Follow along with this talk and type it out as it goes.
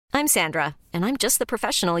I'm Sandra, and I'm just the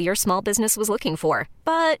professional your small business was looking for.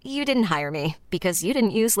 But you didn't hire me because you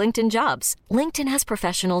didn't use LinkedIn Jobs. LinkedIn has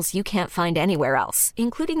professionals you can't find anywhere else,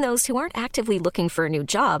 including those who aren't actively looking for a new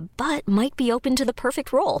job, but might be open to the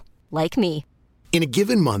perfect role, like me. In a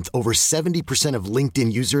given month, over 70% of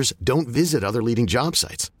LinkedIn users don't visit other leading job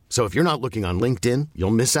sites. So if you're not looking on LinkedIn,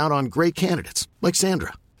 you'll miss out on great candidates like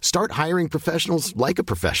Sandra. Start hiring professionals like a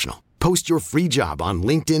professional. Post your free job on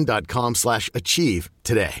linkedin.com/achieve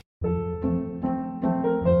today.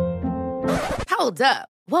 Hold up.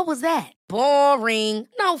 What was that? Boring.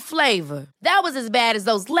 No flavor. That was as bad as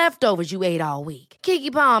those leftovers you ate all week.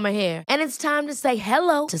 Keke Palmer here. And it's time to say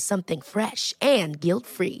hello to something fresh and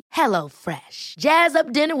guilt-free. Hello Fresh. Jazz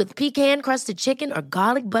up dinner with pecan-crusted chicken or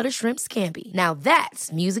garlic butter shrimp scampi. Now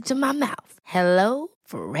that's music to my mouth. Hello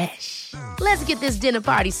Fresh. Let's get this dinner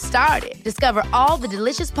party started. Discover all the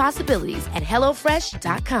delicious possibilities at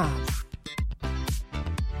HelloFresh.com.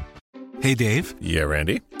 Hey, Dave. Yeah,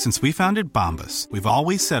 Randy. Since we founded Bombas, we've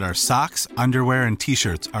always said our socks, underwear, and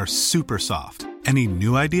T-shirts are super soft. Any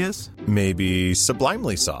new ideas? Maybe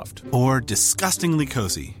sublimely soft. Or disgustingly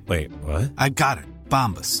cozy. Wait, what? I got it.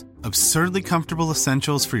 Bombas. Absurdly comfortable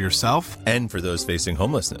essentials for yourself and for those facing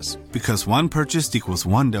homelessness. Because one purchased equals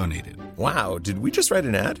one donated. Wow, did we just write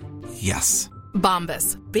an ad? Yes.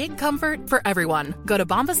 Bombas. Big comfort for everyone. Go to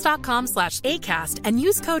bombas.com/ACAST and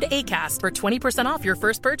use code ACAST for 20% off your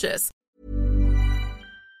first purchase.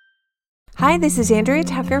 Hi, this is Andrea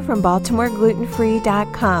Tucker from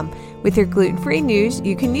BaltimoreGlutenFree.com with your gluten-free news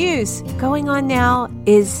you can use. Going on now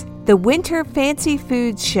is the Winter Fancy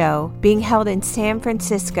Foods Show being held in San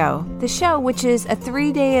Francisco. The show, which is a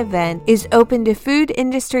 3-day event, is open to food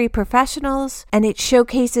industry professionals, and it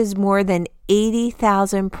showcases more than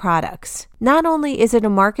 80,000 products. Not only is it a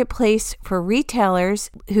marketplace for retailers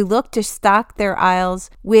who look to stock their aisles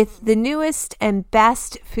with the newest and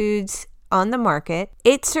best foods on the market,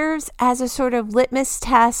 it serves as a sort of litmus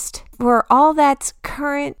test for all that's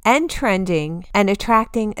current and trending and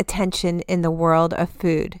attracting attention in the world of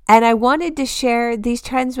food. And I wanted to share these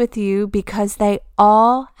trends with you because they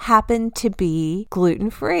all happen to be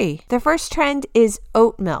gluten-free. The first trend is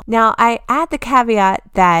oat milk. Now, I add the caveat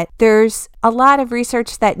that there's a lot of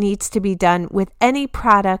research that needs to be done with any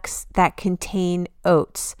products that contain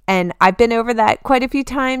oats. And I've been over that quite a few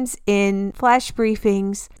times in flash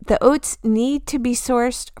briefings. The oats need to be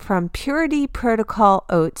sourced from Purity Protocol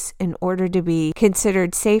oats in order to be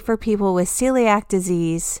considered safe for people with celiac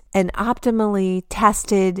disease and optimally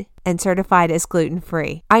tested and certified as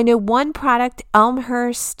gluten-free. I know one product,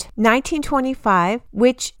 Elmhurst 1925,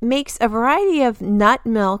 which makes a variety of nut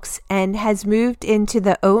milks and has moved into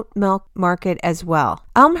the oat milk market as well.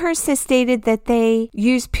 Elmhurst has stated that they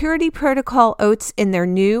use Purity Protocol oats in their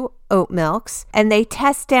new oat milks, and they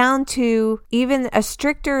test down to even a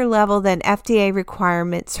stricter level than FDA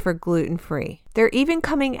requirements for gluten-free. They're even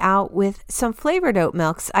coming out with some flavored oat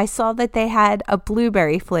milks. I saw that they had a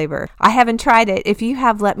blueberry flavor. I haven't tried it. If you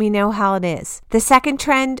have, let me know how it is. The second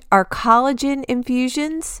trend are collagen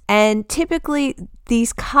infusions, and typically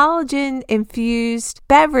these collagen-infused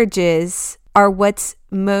beverages are what's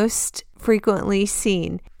most frequently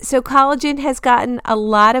seen. So collagen has gotten a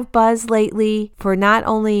lot of buzz lately for not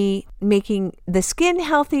only making the skin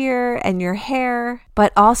healthier and your hair,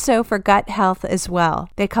 but also for gut health as well.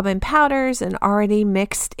 They come in powders and already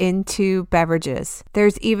mixed into beverages.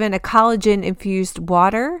 There's even a collagen infused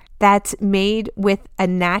water that's made with a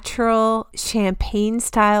natural champagne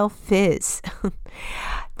style fizz.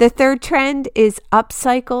 The third trend is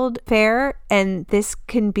upcycled fare, and this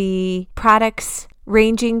can be products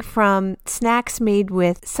ranging from snacks made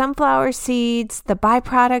with sunflower seeds, the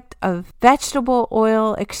byproduct of vegetable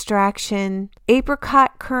oil extraction,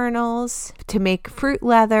 apricot kernels to make fruit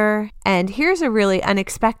leather, and here's a really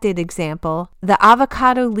unexpected example. The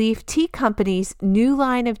Avocado Leaf Tea Company's new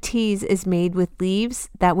line of teas is made with leaves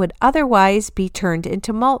that would otherwise be turned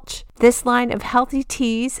into mulch. This line of healthy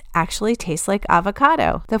teas actually tastes like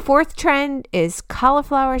avocado. The fourth trend is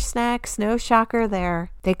cauliflower snacks. No shocker there.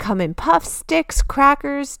 They come in puffs, sticks,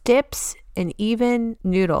 crackers, dips, and even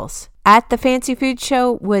noodles. At the Fancy Food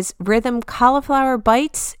Show was Rhythm Cauliflower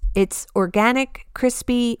Bites. It's organic,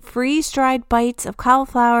 crispy, freeze-dried bites of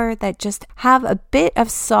cauliflower that just have a bit of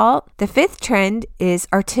salt. The fifth trend is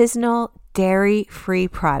artisanal dairy-free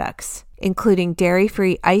products. including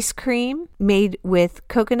dairy-free ice cream made with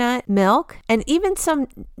coconut milk, and even some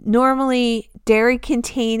normally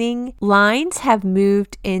dairy-containing lines have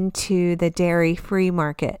moved into the dairy-free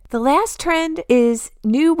market. The last trend is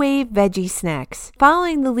new wave veggie snacks.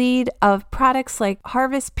 Following the lead of products like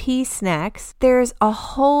Harvest Pea Snacks, there's a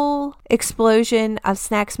whole explosion of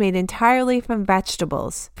snacks made entirely from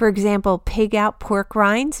vegetables. For example, pig out pork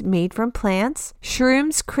rinds made from plants,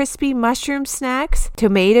 Shrooms crispy mushroom snacks,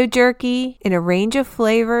 tomato jerky in a range of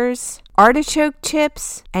flavors, artichoke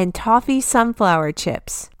chips, and toffee sunflower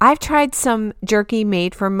chips. I've tried some jerky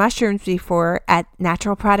made from mushrooms before at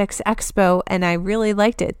Natural Products Expo, and I really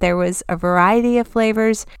liked it. There was a variety of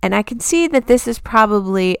flavors, and I can see that this is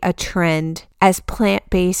probably a trend as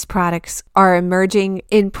plant-based products are emerging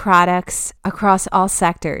in products across all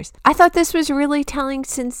sectors. I thought this was really telling,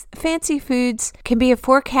 since Fancy Foods can be a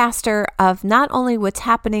forecaster of not only what's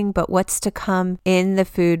happening, but what's to come in the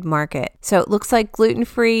food market. So it looks like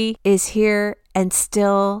gluten-free is here and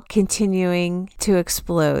still continuing to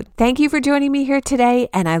explode. Thank you for joining me here today,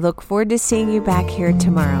 and I look forward to seeing you back here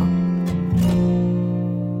tomorrow.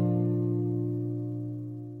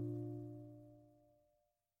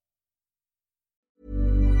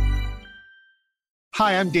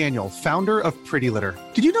 Hi, I'm Daniel, founder of Pretty Litter.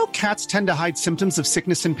 Did you know cats tend to hide symptoms of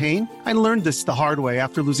sickness and pain? I learned this the hard way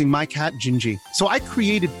after losing my cat, Gingy. So I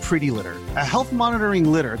created Pretty Litter, a health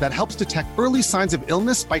monitoring litter that helps detect early signs of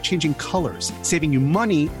illness by changing colors, saving you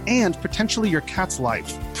money and potentially your cat's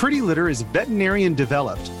life. Pretty Litter is veterinarian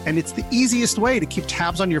developed, and it's the easiest way to keep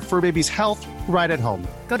tabs on your fur baby's health right at home.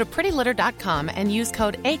 Go to prettylitter.com and use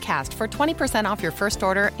code ACAST for 20% off your first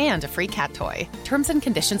order and a free cat toy. Terms and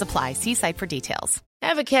conditions apply. See site for details.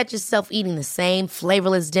 Ever catch yourself eating the same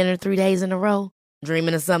flavorless dinner 3 days in a row?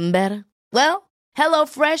 Dreaming of something better? Well,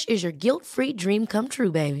 HelloFresh is your guilt-free dream come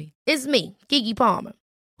true, baby. It's me, Keke Palmer.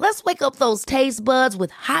 Let's wake up those taste buds with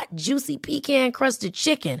hot, juicy pecan-crusted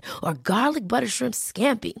chicken or garlic butter shrimp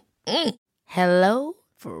scampi. Hello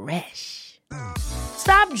Fresh.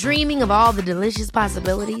 Stop dreaming of all the delicious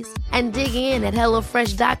possibilities and dig in at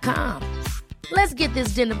HelloFresh.com. Let's get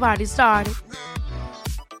this dinner party started.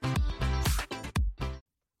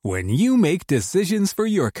 When you make decisions for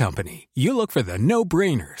your company, you look for the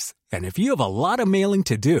no-brainers. And if you have a lot of mailing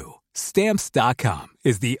to do, Stamps.com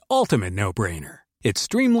is the ultimate no-brainer. It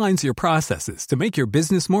streamlines your processes to make your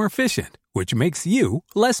business more efficient, which makes you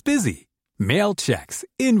less busy. Mail checks,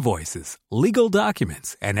 invoices, legal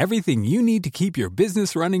documents, and everything you need to keep your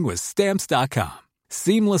business running with Stamps.com.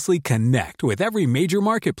 Seamlessly connect with every major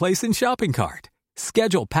marketplace and shopping cart.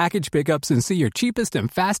 Schedule package pickups and see your cheapest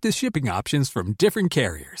and fastest shipping options from different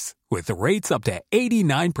carriers, with rates up to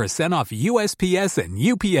 89% off USPS and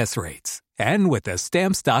UPS rates. And with the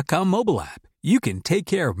Stamps.com mobile app, you can take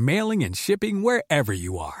care of mailing and shipping wherever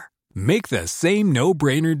you are. Make the same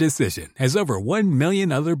no-brainer decision as over 1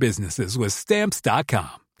 million other businesses with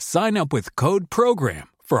Stamps.com. Sign up with code PROGRAM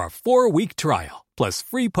for a 4-week trial, plus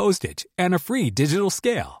free postage and a free digital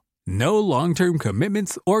scale. No long-term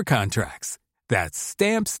commitments or contracts. That's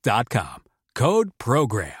Stamps.com. Code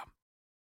PROGRAM.